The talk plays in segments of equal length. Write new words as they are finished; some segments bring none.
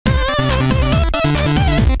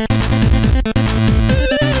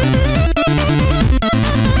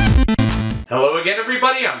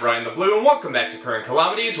BrianTheBlue, and welcome back to Current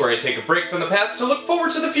Calamities, where I take a break from the past to look forward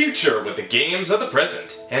to the future with the games of the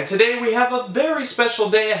present. And today we have a very special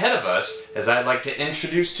day ahead of us, as I'd like to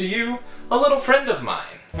introduce to you a little friend of mine.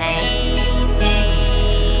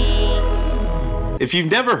 If you've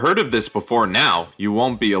never heard of this before now, you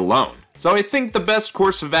won't be alone. So I think the best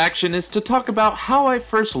course of action is to talk about how I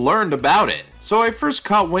first learned about it. So I first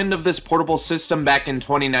caught wind of this portable system back in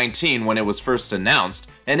 2019 when it was first announced,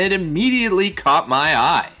 and it immediately caught my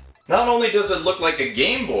eye. Not only does it look like a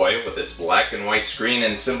Game Boy with its black and white screen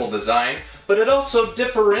and simple design, but it also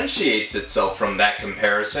differentiates itself from that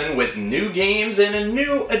comparison with new games and a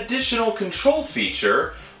new additional control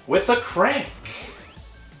feature with a crank.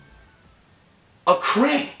 A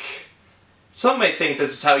crank! Some may think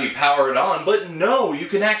this is how you power it on, but no, you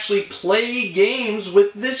can actually play games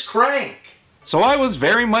with this crank. So I was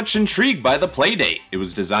very much intrigued by the Playdate. It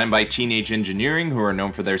was designed by Teenage Engineering, who are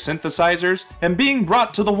known for their synthesizers, and being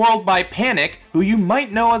brought to the world by Panic, who you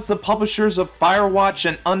might know as the publishers of Firewatch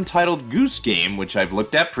and Untitled Goose Game, which I've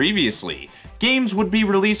looked at previously. Games would be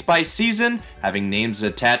released by season, having names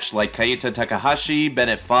attached like Kaita Takahashi,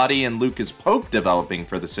 Bennett Foddy, and Lucas Pope developing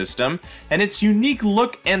for the system, and its unique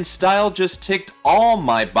look and style just ticked all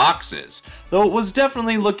my boxes, though it was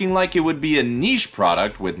definitely looking like it would be a niche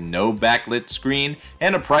product with no backlit screen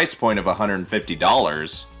and a price point of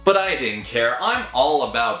 $150. But I didn't care. I'm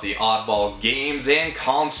all about the oddball games and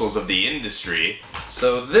consoles of the industry,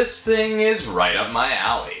 so this thing is right up my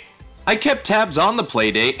alley. I kept tabs on the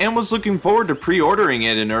Playdate and was looking forward to pre-ordering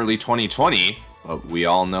it in early 2020, but we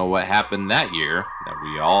all know what happened that year that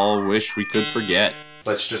we all wish we could forget.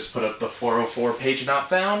 Let's just put up the 404 page not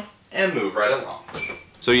found and move right along.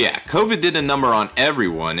 So yeah, COVID did a number on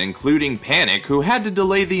everyone, including Panic, who had to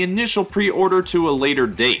delay the initial pre-order to a later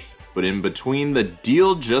date. But in between, the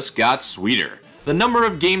deal just got sweeter. The number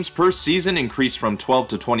of games per season increased from 12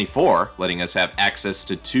 to 24, letting us have access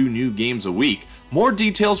to 2 new games a week. More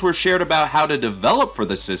details were shared about how to develop for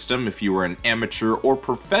the system if you were an amateur or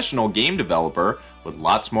professional game developer, with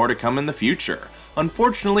lots more to come in the future.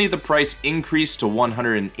 Unfortunately, the price increased to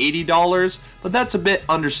 $180, but that's a bit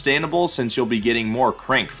understandable since you'll be getting more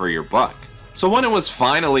crank for your buck. So when it was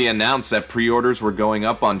finally announced that pre-orders were going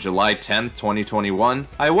up on July 10th, 2021,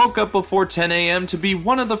 I woke up before 10 AM to be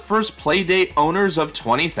one of the first Playdate owners of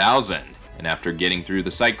 20,000. And after getting through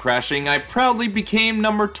the site crashing, I proudly became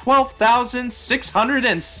number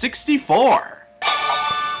 12,664.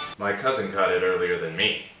 My cousin caught it earlier than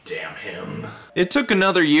me. Damn him. It took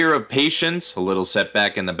another year of patience, a little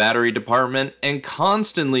setback in the battery department, and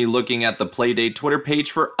constantly looking at the Playdate Twitter page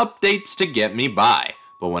for updates to get me by.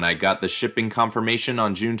 But when I got the shipping confirmation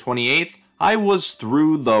on June 28th, I was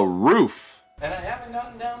through the roof. And I haven't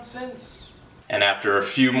gotten down since. And after a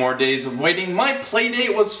few more days of waiting, my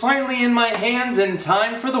Playdate was finally in my hands in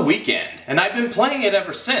time for the weekend, and I've been playing it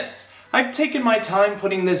ever since. I've taken my time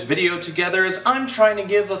putting this video together as I'm trying to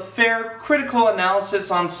give a fair, critical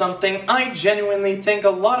analysis on something I genuinely think a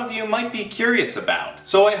lot of you might be curious about.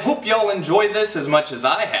 So I hope y'all enjoy this as much as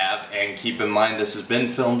I have, and keep in mind this has been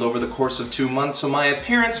filmed over the course of 2 months, so my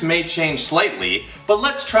appearance may change slightly, but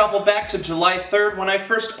let's travel back to July 3rd when I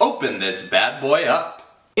first opened this bad boy up.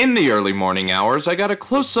 In the early morning hours, I got a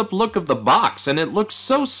close-up look of the box, and it looked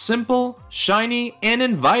so simple, shiny, and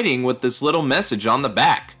inviting with this little message on the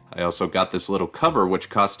back. I also got this little cover which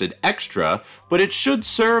costed extra, but it should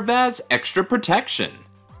serve as extra protection.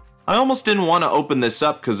 I almost didn't want to open this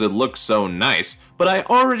up because it looks so nice, but I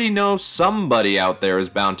already know somebody out there is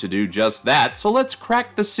bound to do just that, so let's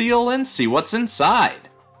crack the seal and see what's inside.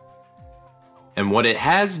 And what it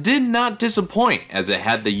has did not disappoint, as it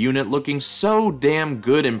had the unit looking so damn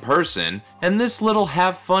good in person, and this little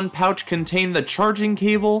have fun pouch contained the charging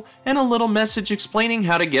cable and a little message explaining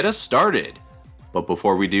how to get us started. But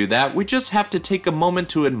before we do that, we just have to take a moment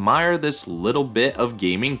to admire this little bit of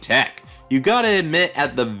gaming tech. You gotta admit,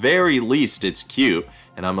 at the very least it's cute,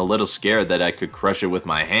 and I'm a little scared that I could crush it with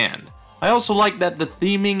my hand. I also like that the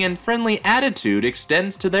theming and friendly attitude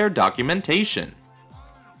extends to their documentation.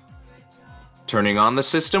 Turning on the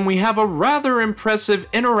system, we have a rather impressive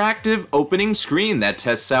interactive opening screen that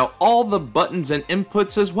tests out all the buttons and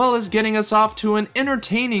inputs, as well as getting us off to an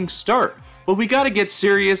entertaining start. But we gotta get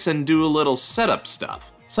serious and do a little setup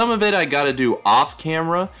stuff. Some of it I gotta do off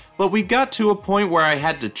camera, but we got to a point where I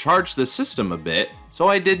had to charge the system a bit, so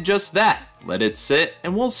I did just that. Let it sit,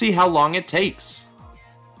 and we'll see how long it takes.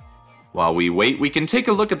 While we wait, we can take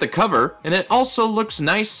a look at the cover, and it also looks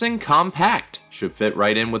nice and compact. Should fit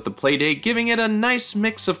right in with the Playdate, giving it a nice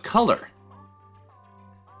mix of color.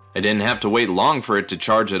 I didn't have to wait long for it to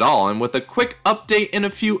charge at all, and with a quick update and a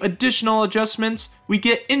few additional adjustments, we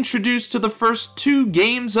get introduced to the first 2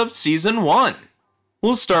 games of Season 1.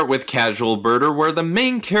 We'll start with Casual Birder, where the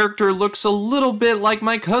main character looks a little bit like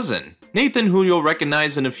my cousin. Nathan, who you'll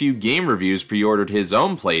recognize in a few game reviews, pre-ordered his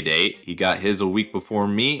own Playdate. He got his a week before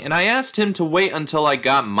me, and I asked him to wait until I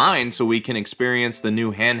got mine so we can experience the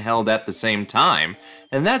new handheld at the same time.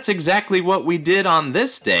 And that's exactly what we did on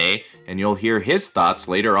this day, and you'll hear his thoughts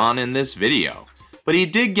later on in this video. But he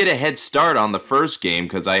did get a head start on the first game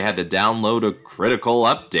because I had to download a critical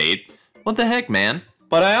update. What the heck, man?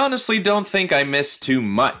 But I honestly don't think I missed too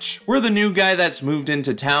much. We're the new guy that's moved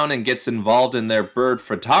into town and gets involved in their bird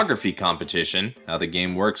photography competition. How the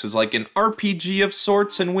game works is like an RPG of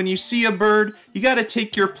sorts, and when you see a bird, you gotta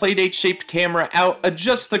take your Playdate shaped camera out,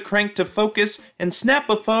 adjust the crank to focus, and snap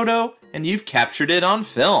a photo, and you've captured it on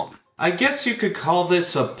film. I guess you could call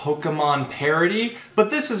this a Pokemon parody, but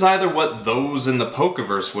this is either what those in the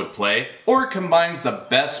Pokeverse would play, or it combines the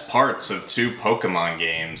best parts of 2 Pokemon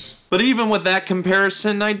games. But even with that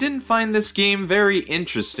comparison, I didn't find this game very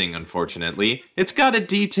interesting, unfortunately. It's got a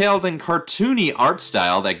detailed and cartoony art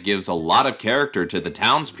style that gives a lot of character to the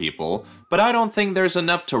townspeople, but I don't think there's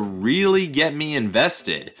enough to really get me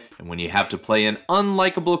invested. And when you have to play an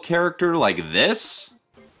unlikable character like this,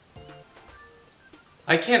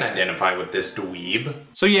 I can't identify with this dweeb.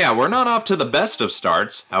 So yeah, we're not off to the best of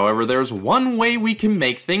starts. However, there's one way we can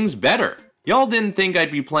make things better. Y'all didn't think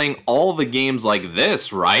I'd be playing all the games like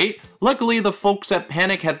this, right? Luckily, the folks at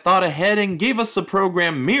Panic had thought ahead and gave us the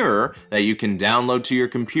program Mirror that you can download to your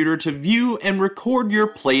computer to view and record your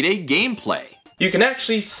Playdate gameplay. You can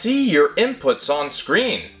actually see your inputs on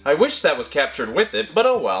screen. I wish that was captured with it, but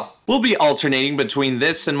oh well. We'll be alternating between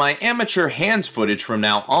this and my amateur hands footage from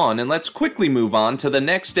now on, and let's quickly move on to the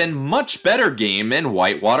next and much better game in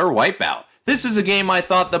Whitewater Wipeout. This is a game I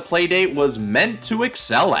thought the Playdate was meant to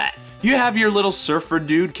excel at. You have your little surfer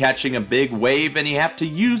dude catching a big wave, and you have to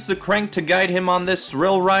use the crank to guide him on this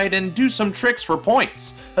thrill ride and do some tricks for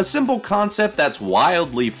points. A simple concept that's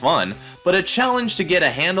wildly fun, but a challenge to get a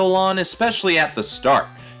handle on, especially at the start.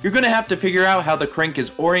 You're gonna have to figure out how the crank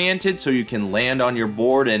is oriented so you can land on your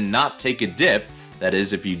board and not take a dip. That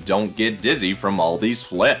is, if you don't get dizzy from all these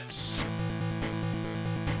flips.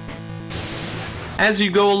 As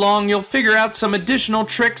you go along, you'll figure out some additional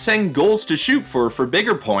tricks and goals to shoot for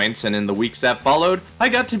bigger points, and in the weeks that followed, I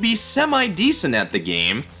got to be semi-decent at the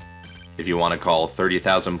game, if you want to call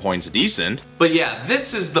 30,000 points decent. But yeah,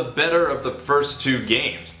 this is the better of the first 2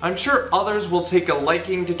 games. I'm sure others will take a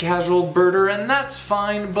liking to Casual Birder, and that's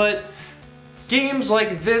fine, but games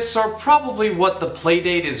like this are probably what the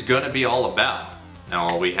Playdate is gonna be all about. Now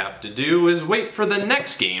all we have to do is wait for the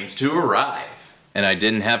next games to arrive. And I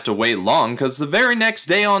didn't have to wait long, because the very next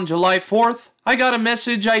day on July 4th, I got a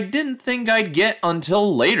message I didn't think I'd get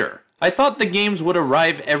until later. I thought the games would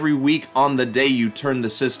arrive every week on the day you turn the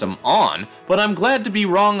system on, but I'm glad to be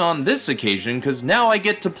wrong on this occasion, because now I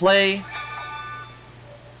get to play.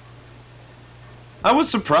 I was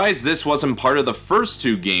surprised this wasn't part of the first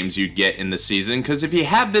 2 games you'd get in the season, because if you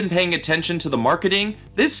have been paying attention to the marketing,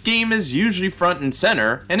 this game is usually front and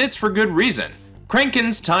center, and it's for good reason.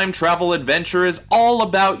 Crankin's time travel adventure is all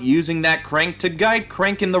about using that crank to guide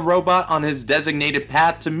Crankin the robot on his designated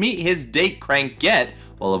path to meet his date Crankette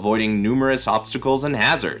while avoiding numerous obstacles and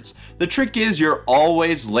hazards. The trick is you're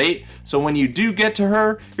always late, so when you do get to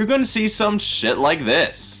her, you're gonna see some shit like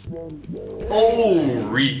this. Oh,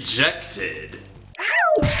 rejected.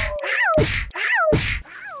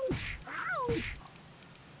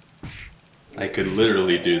 I could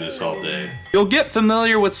literally do this all day. You'll get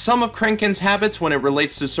familiar with some of Crankin's habits when it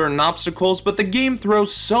relates to certain obstacles, but the game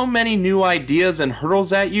throws so many new ideas and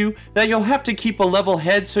hurdles at you that you'll have to keep a level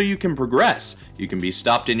head so you can progress. You can be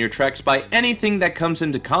stopped in your treks by anything that comes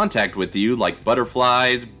into contact with you, like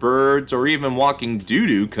butterflies, birds, or even walking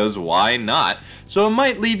doo-doo, cause why not? So it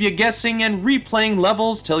might leave you guessing and replaying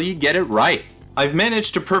levels till you get it right. I've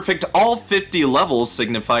managed to perfect all 50 levels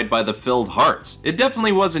signified by the filled hearts. It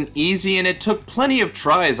definitely wasn't easy, and it took plenty of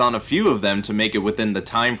tries on a few of them to make it within the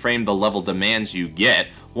time frame the level demands you get.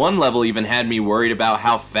 One level even had me worried about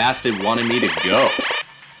how fast it wanted me to go.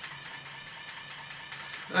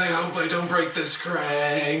 I hope I don't break this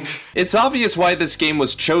crank. It's obvious why this game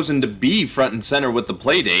was chosen to be front and center with the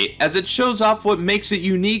Playdate, as it shows off what makes it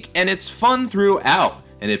unique and it's fun throughout.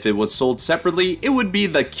 And if it was sold separately, it would be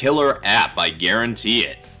the killer app, I guarantee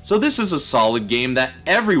it. So this is a solid game that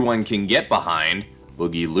everyone can get behind.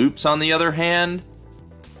 Boogie Loops, on the other hand,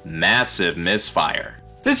 massive misfire.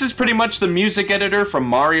 This is pretty much the music editor from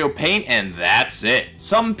Mario Paint, and that's it.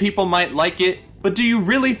 Some people might like it, But do you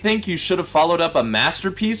really think you should have followed up a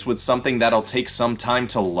masterpiece with something that'll take some time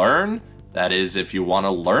to learn? That is, if you want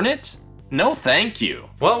to learn it? No thank you.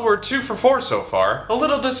 Well, we're 2 for 4 so far. A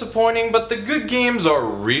little disappointing, but the good games are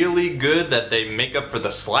really good that they make up for the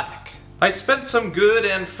slack. I spent some good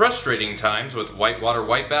and frustrating times with Whitewater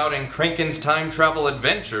Wipeout and Crankin's time travel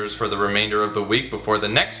adventures for the remainder of the week before the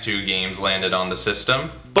next 2 games landed on the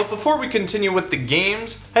system. But before we continue with the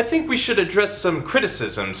games, I think we should address some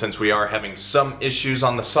criticism since we are having some issues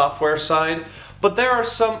on the software side, but there are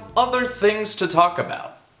some other things to talk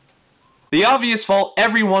about. The obvious fault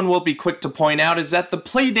everyone will be quick to point out is that the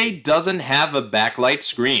Playdate doesn't have a backlight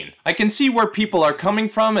screen. I can see where people are coming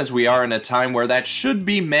from, as we are in a time where that should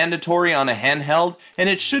be mandatory on a handheld and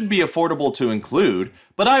it should be affordable to include,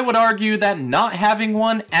 but I would argue that not having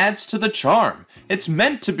one adds to the charm. It's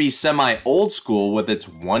meant to be semi-old school with its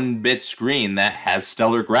 1-bit screen that has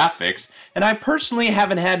stellar graphics, and I personally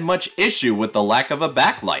haven't had much issue with the lack of a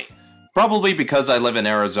backlight. Probably because I live in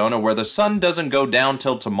Arizona where the sun doesn't go down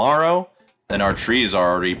till tomorrow, then our trees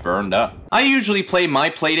are already burned up. I usually play my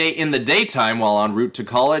Playdate in the daytime while en route to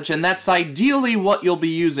college, and that's ideally what you'll be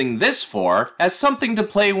using this for, as something to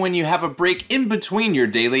play when you have a break in between your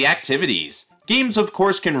daily activities. Games of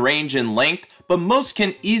course can range in length, but most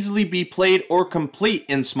can easily be played or complete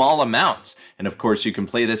in small amounts. And of course you can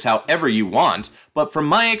play this however you want, but from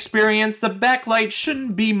my experience the backlight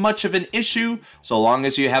shouldn't be much of an issue so long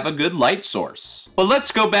as you have a good light source. But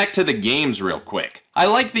let's go back to the games real quick. I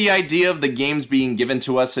like the idea of the games being given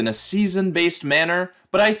to us in a season-based manner,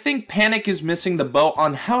 but I think Panic is missing the boat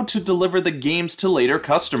on how to deliver the games to later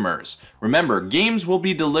customers. Remember, games will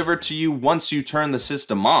be delivered to you once you turn the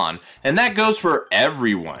system on, and that goes for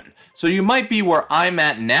everyone. So you might be where I'm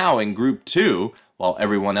at now in Group 2, while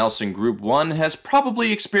everyone else in Group 1 has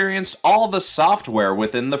probably experienced all the software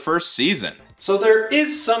within the first season. So there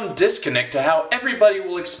is some disconnect to how everybody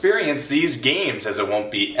will experience these games, as it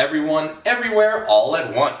won't be everyone, everywhere, all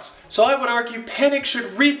at once. So I would argue Panic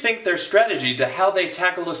should rethink their strategy to how they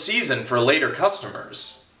tackle a season for later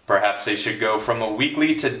customers. Perhaps they should go from a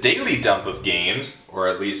weekly to daily dump of games, or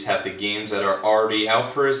at least have the games that are already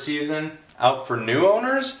out for a season out for new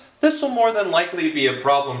owners. This will more than likely be a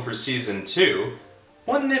problem for Season 2.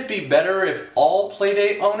 Wouldn't it be better if all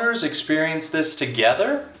Playdate owners experience this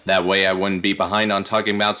together? That way I wouldn't be behind on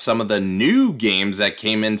talking about some of the new games that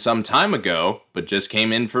came in some time ago, but just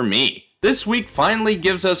came in for me. This week finally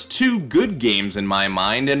gives us 2 good games in my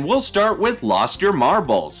mind, and we'll start with Lost Your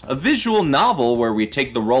Marbles, a visual novel where we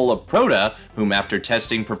take the role of Proda, whom after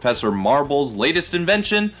testing Professor Marble's latest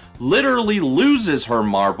invention, literally loses her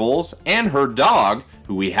marbles and her dog,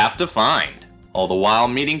 who we have to find. All the while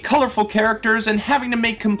meeting colorful characters and having to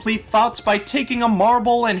make complete thoughts by taking a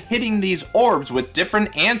marble and hitting these orbs with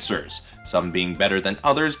different answers, some being better than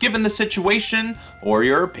others given the situation or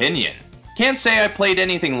your opinion. Can't say I played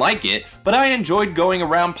anything like it, but I enjoyed going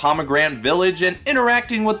around Pomegranate Village and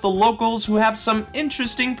interacting with the locals who have some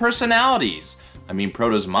interesting personalities. I mean,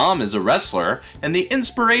 Proto's mom is a wrestler, and the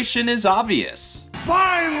inspiration is obvious.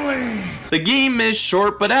 Finally! The game is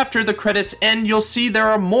short, but after the credits end, you'll see there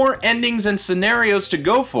are more endings and scenarios to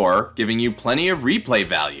go for, giving you plenty of replay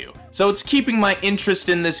value. So it's keeping my interest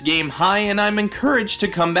in this game high, and I'm encouraged to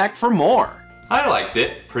come back for more. I liked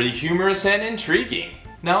it. Pretty humorous and intriguing.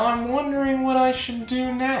 Now I'm wondering what I should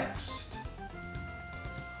do next.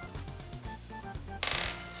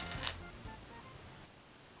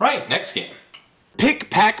 Right, next game.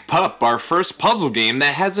 Pick Pack Pup, our first puzzle game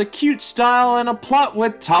that has a cute style and a plot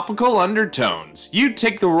with topical undertones. You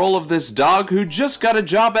take the role of this dog who just got a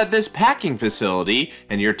job at this packing facility,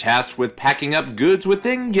 and you're tasked with packing up goods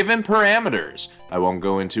within given parameters. I won't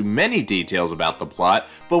go into many details about the plot,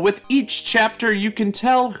 but with each chapter you can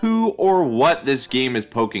tell who or what this game is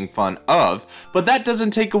poking fun of, but that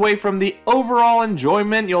doesn't take away from the overall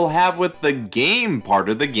enjoyment you'll have with the game part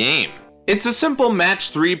of the game. It's a simple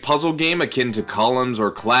match 3 puzzle game akin to columns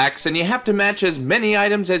or clacks, and you have to match as many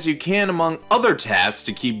items as you can among other tasks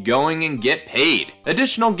to keep going and get paid.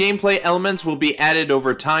 Additional gameplay elements will be added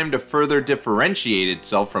over time to further differentiate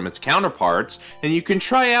itself from its counterparts, and you can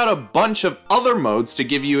try out a bunch of other modes to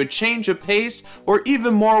give you a change of pace or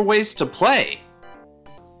even more ways to play.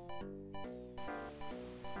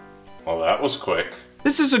 Well, that was quick.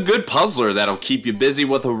 This is a good puzzler that'll keep you busy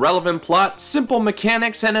with a relevant plot, simple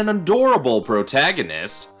mechanics, and an adorable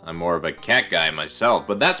protagonist. I'm more of a cat guy myself,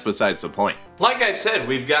 but that's besides the point. Like I've said,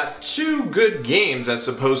 we've got 2 good games as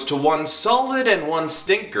opposed to 1 solid and 1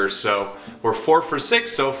 stinker, so we're 4 for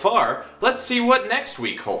 6 so far. Let's see what next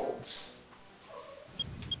week holds.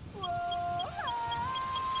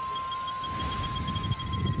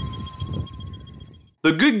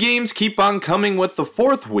 The good games keep on coming with the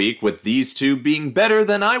 4th week, with these two being better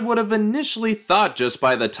than I would have initially thought just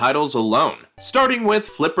by the titles alone. Starting with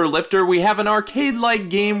Flipper Lifter, we have an arcade-like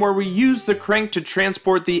game where we use the crank to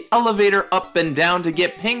transport the elevator up and down to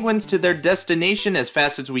get penguins to their destination as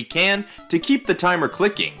fast as we can to keep the timer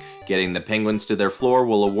clicking. Getting the penguins to their floor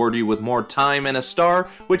will award you with more time and a star,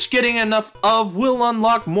 which getting enough of will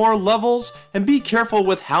unlock more levels, and be careful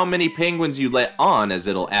with how many penguins you let on as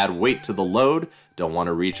it'll add weight to the load. Don't want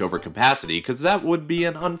to reach over capacity because that would be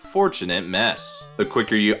an unfortunate mess. The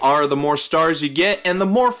quicker you are, the more stars you get, and the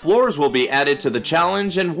more floors will be added to the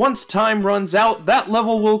challenge, and once time runs out, that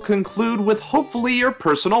level will conclude with hopefully your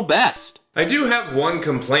personal best. I do have one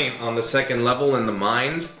complaint on the second level in the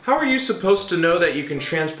mines. How are you supposed to know that you can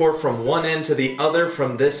transport from one end to the other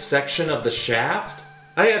from this section of the shaft?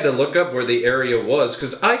 I had to look up where the area was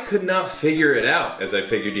because I could not figure it out, as I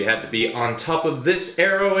figured you had to be on top of this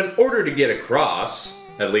arrow in order to get across.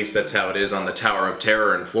 At least that's how it is on the Tower of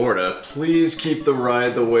Terror in Florida. Please keep the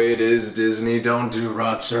ride the way it is, Disney. Don't do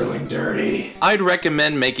Rod Serling dirty. I'd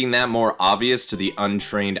recommend making that more obvious to the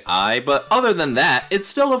untrained eye, but other than that, it's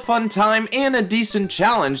still a fun time and a decent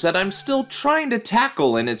challenge that I'm still trying to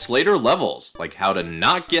tackle in its later levels, like how to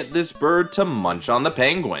not get this bird to munch on the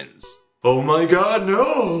penguins. Oh my god,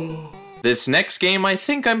 no! This next game I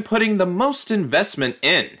think I'm putting the most investment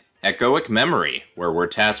in. Echoic Memory, where we're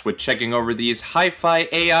tasked with checking over these hi-fi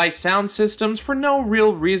AI sound systems for no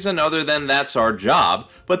real reason other than that's our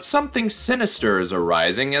job, but something sinister is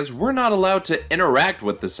arising as we're not allowed to interact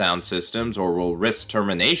with the sound systems or will risk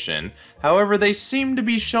termination. However, they seem to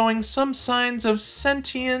be showing some signs of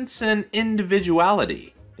sentience and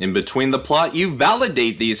individuality. In between the plot, you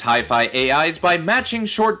validate these hi-fi AIs by matching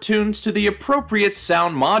short tunes to the appropriate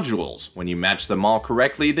sound modules. When you match them all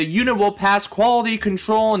correctly, the unit will pass quality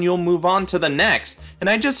control and you'll move on to the next. And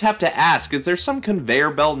I just have to ask, is there some conveyor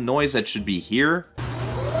belt noise that should be here?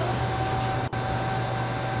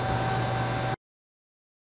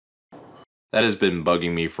 That has been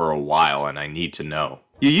bugging me for a while and I need to know.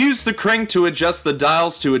 You use the crank to adjust the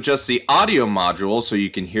dials to adjust the audio module so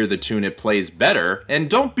you can hear the tune it plays better,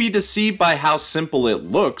 and don't be deceived by how simple it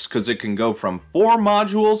looks because it can go from 4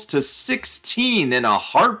 modules to 16 in a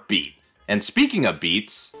heartbeat. And speaking of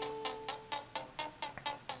beats,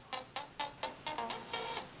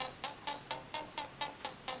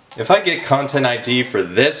 if I get content ID for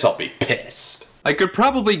this, I'll be pissed. I could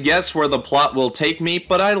probably guess where the plot will take me,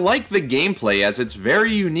 but I like the gameplay as it's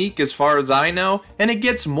very unique as far as I know, and it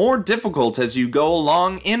gets more difficult as you go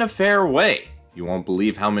along in a fair way. You won't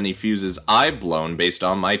believe how many fuses I've blown based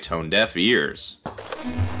on my tone-deaf ears.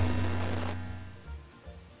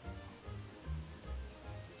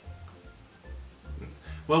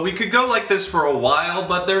 Well, we could go like this for a while,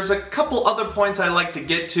 but there's a couple other points I like to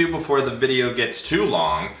get to before the video gets too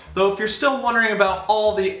long. Though if you're still wondering about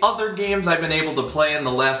all the other games I've been able to play in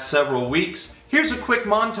the last several weeks, here's a quick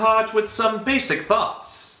montage with some basic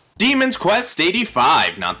thoughts. Demon's Quest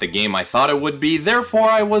 85, not the game I thought it would be, therefore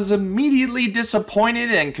I was immediately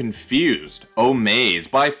disappointed and confused. Oh Maze,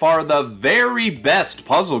 by far the very best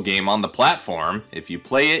puzzle game on the platform. If you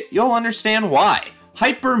play it, you'll understand why.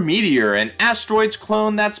 Hyper Meteor, an asteroids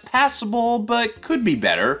clone that's passable but could be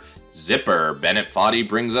better. Zipper, Bennett Foddy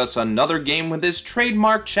brings us another game with his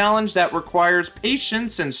trademark challenge that requires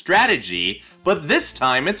patience and strategy, but this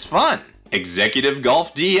time it's fun. Executive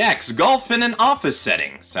Golf DX, golf in an office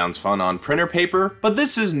setting. Sounds fun on printer paper, but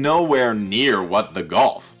this is nowhere near what the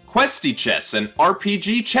golf. Questy Chess, an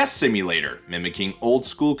RPG chess simulator, mimicking old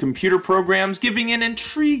school computer programs, giving an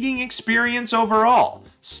intriguing experience overall.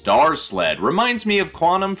 Star Sled reminds me of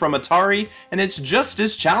Quantum from Atari, and it's just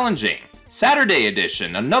as challenging. Saturday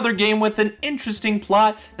Edition, another game with an interesting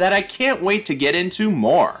plot that I can't wait to get into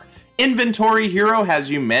more. Inventory Hero has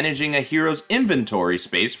you managing a hero's inventory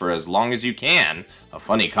space for as long as you can, a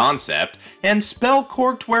funny concept, and Spell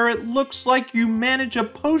Corked where it looks like you manage a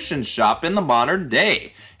potion shop in the modern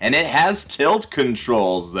day, and it has tilt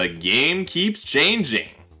controls. The game keeps changing.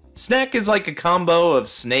 Snack is like a combo of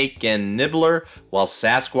Snake and Nibbler, while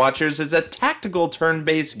Sasquatchers is a tactical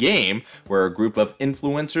turn-based game where a group of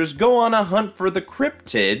influencers go on a hunt for the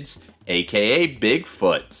cryptids, aka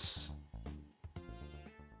Bigfoots.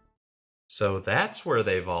 So that's where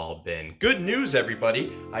they've all been. Good news,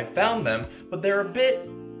 everybody. I found them, but they're a bit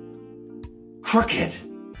crooked.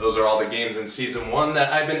 Those are all the games in Season 1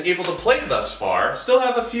 that I've been able to play thus far. Still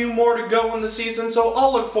have a few more to go in the season, so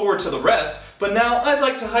I'll look forward to the rest. But now I'd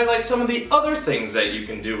like to highlight some of the other things that you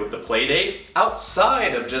can do with the Playdate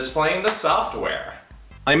outside of just playing the software.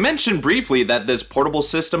 I mentioned briefly that this portable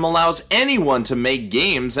system allows anyone to make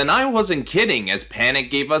games, and I wasn't kidding, as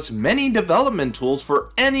Panic gave us many development tools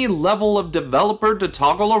for any level of developer to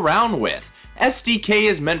toggle around with. SDK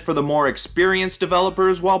is meant for the more experienced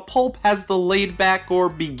developers, while Pulp has the laid-back or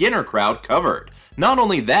beginner crowd covered. Not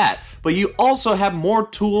only that, but you also have more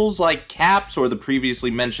tools like Caps or the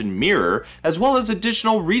previously mentioned Mirror, as well as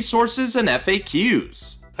additional resources and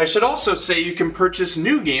FAQs. I should also say you can purchase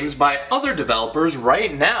new games by other developers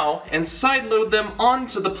right now and sideload them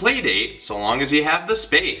onto the Playdate, so long as you have the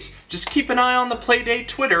space. Just keep an eye on the Playdate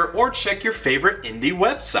Twitter or check your favorite indie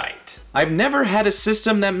website. I've never had a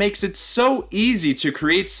system that makes it so easy to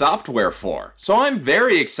create software for, so I'm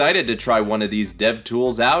very excited to try one of these dev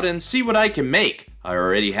tools out and see what I can make. I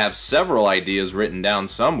already have several ideas written down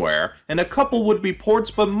somewhere, and a couple would be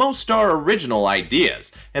ports, but most are original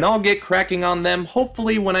ideas, and I'll get cracking on them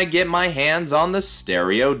hopefully when I get my hands on the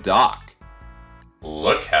stereo dock.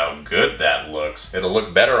 Look how good that looks. It'll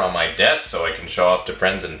look better on my desk so I can show off to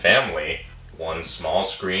friends and family. One small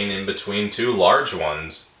screen in between two large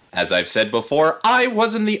ones. As I've said before, I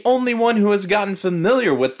wasn't the only one who has gotten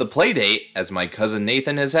familiar with the Playdate, as my cousin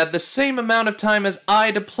Nathan has had the same amount of time as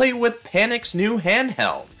I to play with Panic's new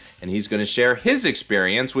handheld, and he's going to share his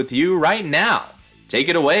experience with you right now. Take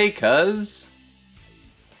it away, cuz.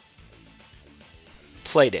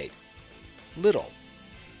 Playdate. Little.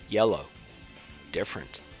 Yellow.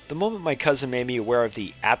 Different. The moment my cousin made me aware of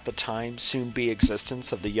the, at the time, soon-be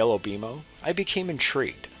existence of the yellow BMO, I became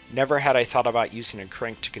intrigued. Never had I thought about using a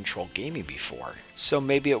crank to control gaming before, so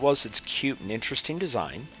maybe it was its cute and interesting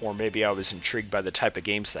design, or maybe I was intrigued by the type of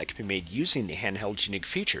games that could be made using the handheld's unique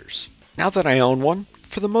features. Now that I own one,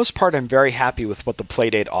 for the most part I'm very happy with what the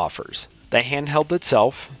Playdate offers. The handheld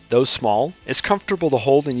itself, though small, is comfortable to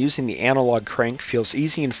hold, and using the analog crank feels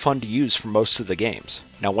easy and fun to use for most of the games.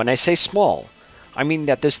 Now when I say small, I mean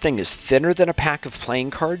that this thing is thinner than a pack of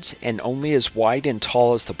playing cards and only as wide and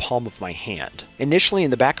tall as the palm of my hand. Initially,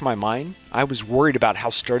 in the back of my mind, I was worried about how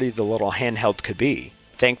sturdy the little handheld could be.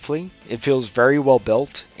 Thankfully, it feels very well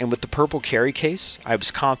built, and with the purple carry case, I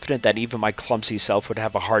was confident that even my clumsy self would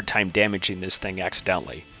have a hard time damaging this thing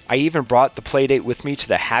accidentally. I even brought the Playdate with me to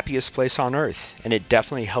the happiest place on earth, and it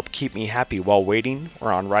definitely helped keep me happy while waiting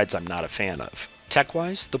or on rides I'm not a fan of.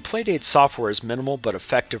 Tech-wise, the Playdate software is minimal but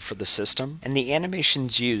effective for the system, and the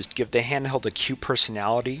animations used give the handheld a cute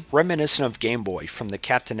personality, reminiscent of Game Boy from the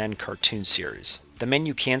Captain N cartoon series. The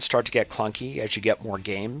menu can start to get clunky as you get more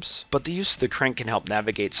games, but the use of the crank can help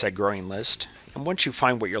navigate said growing list, and once you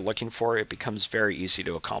find what you're looking for, it becomes very easy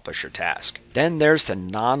to accomplish your task. Then there's the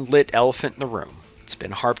non-lit elephant in the room. It's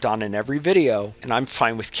been harped on in every video, and I'm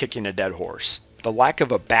fine with kicking a dead horse. The lack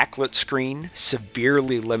of a backlit screen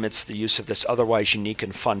severely limits the use of this otherwise unique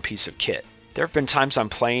and fun piece of kit. There have been times I'm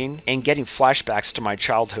playing and getting flashbacks to my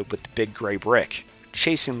childhood with the big gray brick,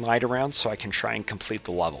 chasing light around so I can try and complete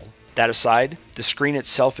the level. That aside, the screen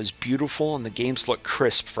itself is beautiful and the games look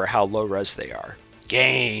crisp for how low res they are.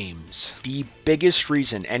 Games! The biggest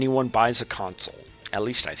reason anyone buys a console. At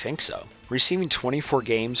least I think so. Receiving 24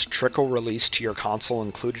 games trickle released to your console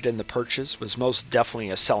included in the purchase was most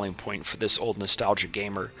definitely a selling point for this old nostalgia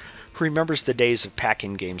gamer who remembers the days of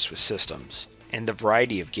packing games with systems. And the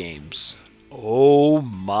variety of games. Oh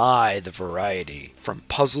my, the variety. From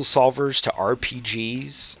puzzle solvers to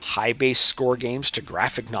RPGs, high-based score games to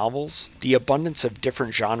graphic novels, the abundance of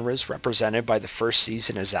different genres represented by the first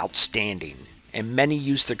season is outstanding, and many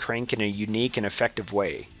use the crank in a unique and effective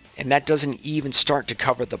way. And that doesn't even start to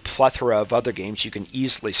cover the plethora of other games you can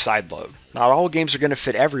easily sideload. Not all games are going to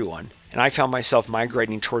fit everyone, and I found myself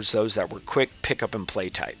migrating towards those that were quick pick-up and play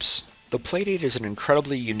types. The Playdate is an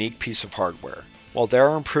incredibly unique piece of hardware. While there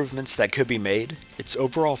are improvements that could be made, its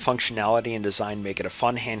overall functionality and design make it a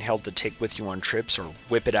fun handheld to take with you on trips or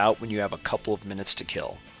whip it out when you have a couple of minutes to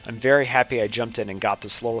kill. I'm very happy I jumped in and got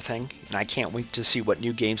this little thing, and I can't wait to see what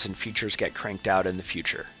new games and features get cranked out in the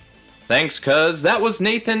future. Thanks, cuz. That was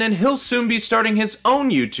Nathan, and he'll soon be starting his own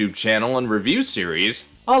YouTube channel and review series.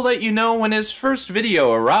 I'll let you know when his first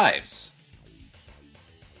video arrives.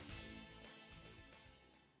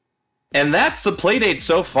 And that's the Playdate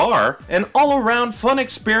so far, an all-around fun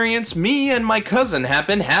experience me and my cousin have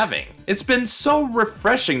been having. It's been so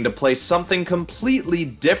refreshing to play something completely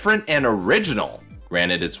different and original.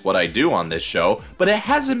 Granted, it's what I do on this show, but it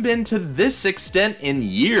hasn't been to this extent in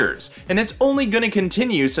years, and it's only going to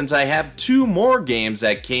continue since I have 2 more games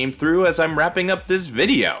that came through as I'm wrapping up this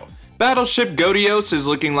video. Battleship Godios is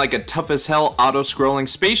looking like a tough-as-hell auto-scrolling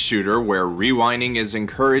space shooter where rewinding is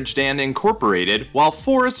encouraged and incorporated, while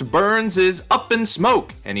Forest Burns is up in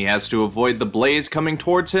smoke, and he has to avoid the blaze coming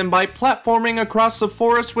towards him by platforming across the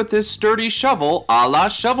forest with his sturdy shovel a la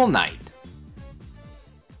Shovel Knight.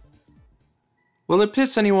 Will it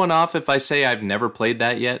piss anyone off if I say I've never played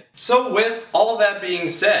that yet? So with all that being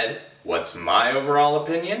said, what's my overall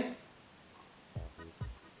opinion?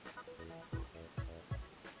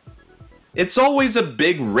 It's always a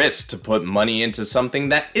big risk to put money into something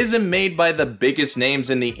that isn't made by the biggest names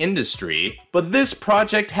in the industry, but this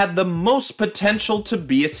project had the most potential to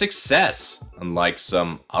be a success, unlike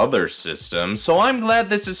some other systems, so I'm glad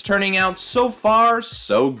this is turning out so far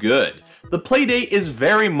so good. The Playdate is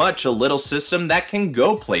very much a little system that can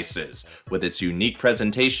go places, with its unique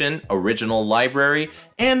presentation, original library,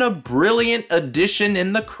 and a brilliant addition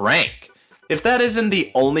in the crank. If that isn't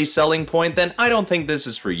the only selling point, then I don't think this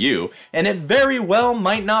is for you, and it very well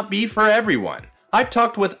might not be for everyone. I've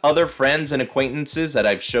talked with other friends and acquaintances that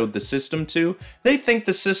I've showed the system to. They think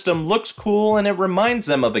the system looks cool and it reminds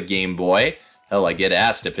them of a Game Boy. Hell, I get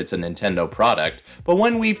asked if it's a Nintendo product, but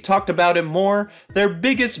when we've talked about it more, their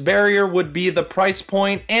biggest barrier would be the price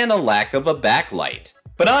point and a lack of a backlight.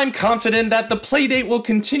 But I'm confident that the Playdate will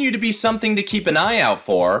continue to be something to keep an eye out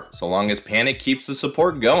for, so long as Panic keeps the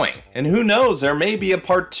support going. And who knows, there may be a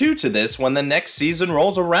part 2 to this when the next season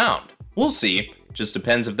rolls around. We'll see, just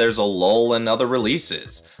depends if there's a lull in other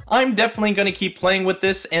releases. I'm definitely going to keep playing with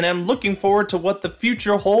this, and I'm looking forward to what the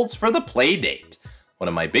future holds for the Playdate. One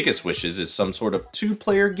of my biggest wishes is some sort of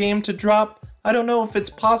 2-player game to drop. I don't know if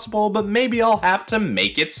it's possible, but maybe I'll have to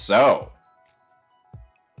make it so.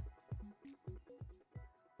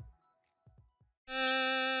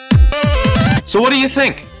 So what do you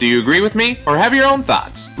think? Do you agree with me, or have your own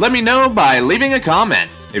thoughts? Let me know by leaving a comment.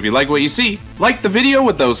 If you like what you see, like the video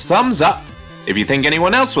with those thumbs up. If you think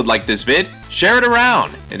anyone else would like this vid, share it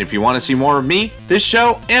around. And if you want to see more of me, this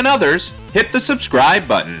show, and others, hit the subscribe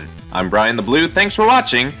button. I'm BrianTheBlue, thanks for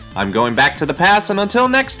watching. I'm going back to the past, and until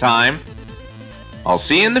next time, I'll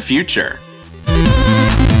see you in the future.